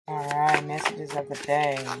Alright, messages of the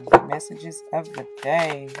day. Messages of the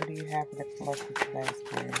day. What do you have for the collective today,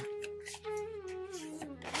 Spirit?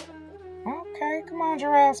 Okay, come on,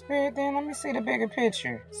 Giraffe Spirit, then. Let me see the bigger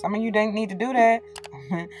picture. Some of you didn't need to do that.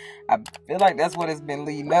 I feel like that's what it's been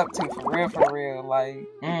leading up to, for real. Like,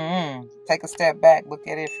 take a step back, look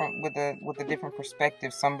at it from with a different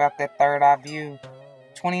perspective. Something about that third eye view.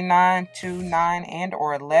 29, 2, 9, and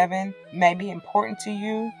or 11 may be important to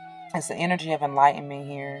you. It's the energy of enlightenment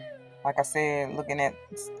here. Like I said, looking at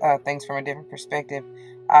things from a different perspective.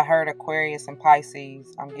 I heard Aquarius and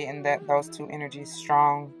Pisces. I'm getting those two energies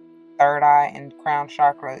strong. Third eye and crown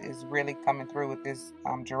chakra is really coming through with this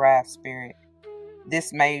Giraffe Spirit.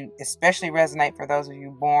 This may especially resonate for those of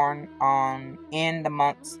you born in the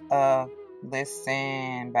months of,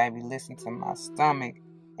 listen, baby, listen to my stomach,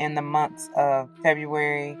 in the months of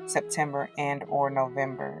February, September, and or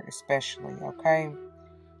November especially, okay?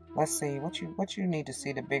 Let's see, what you need to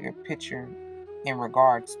see the bigger picture in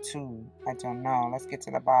regards to, I don't know. Let's get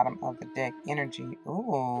to the bottom of the deck. Energy,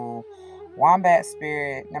 ooh, Wombat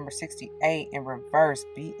Spirit, number 68 in reverse,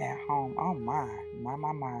 be at home. Oh my.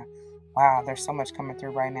 Wow, there's so much coming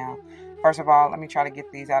through right now. First of all, let me try to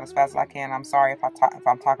get these out as fast as I can. I'm sorry if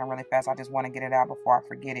I'm talking really fast. I just want to get it out before I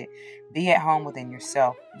forget it. Be at home within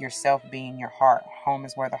yourself. Yourself being your heart. Home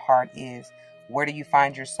is where the heart is. Where do you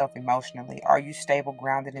find yourself emotionally? Are you stable,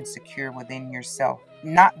 grounded, and secure within yourself?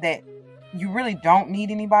 Not that you really don't need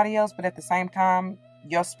anybody else, but at the same time,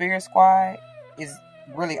 your spirit squad is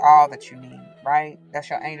really all that you need, right? That's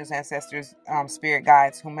your angels, ancestors, spirit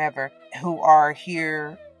guides, whomever, who are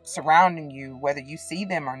here surrounding you, whether you see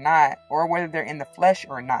them or not, or whether they're in the flesh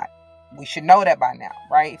or not. We should know that by now,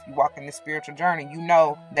 right? If you walk in this spiritual journey, you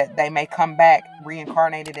know that they may come back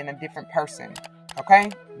reincarnated in a different person. Okay?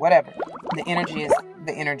 Whatever. The energy is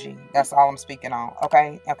the energy. That's all I'm speaking on.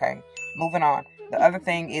 Okay? Moving on. The other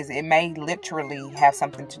thing is it may literally have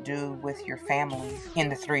something to do with your family in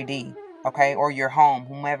the 3D. Okay? Or your home,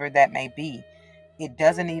 whomever that may be. It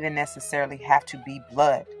doesn't even necessarily have to be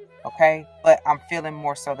blood. Okay? But I'm feeling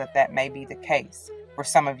more so that may be the case for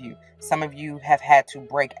some of you. Some of you have had to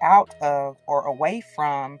break out of or away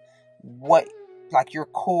from what, like, your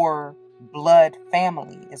core blood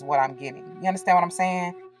family is what I'm getting. You understand what I'm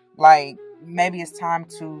saying? Like, maybe it's time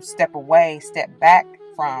to step away, step back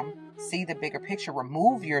from, see the bigger picture,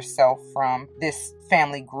 remove yourself from this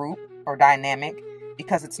family group or dynamic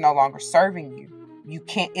because it's no longer serving you.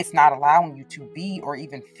 It's not allowing you to be or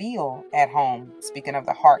even feel at home. Speaking of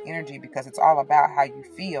the heart energy, because it's all about how you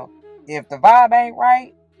feel. If the vibe ain't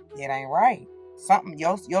right, it ain't right. Something,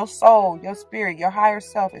 your soul, your spirit, your higher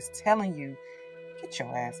self is telling you, get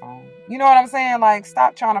your ass on. You know what I'm saying? Like,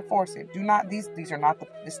 stop trying to force it. Do not, these are not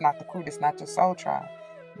it's not the crew. It's not your soul tribe.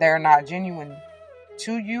 They're not genuine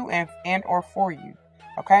to you and or for you.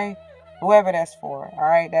 Okay? Whoever that's for. All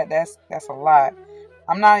right? That's a lot.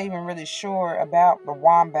 I'm not even really sure about the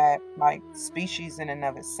wombat, like, species in and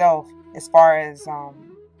of itself, as far as,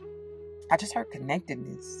 I just heard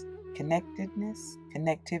connectedness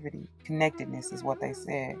is what they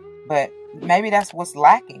said. But maybe that's what's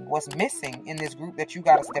lacking, what's missing in this group that you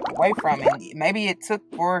got to step away from. And maybe it took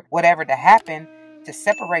for whatever to happen to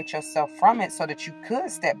separate yourself from it so that you could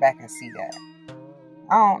step back and see that.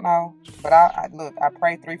 I don't know. But I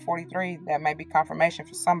pray 343, that may be confirmation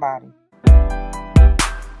for somebody.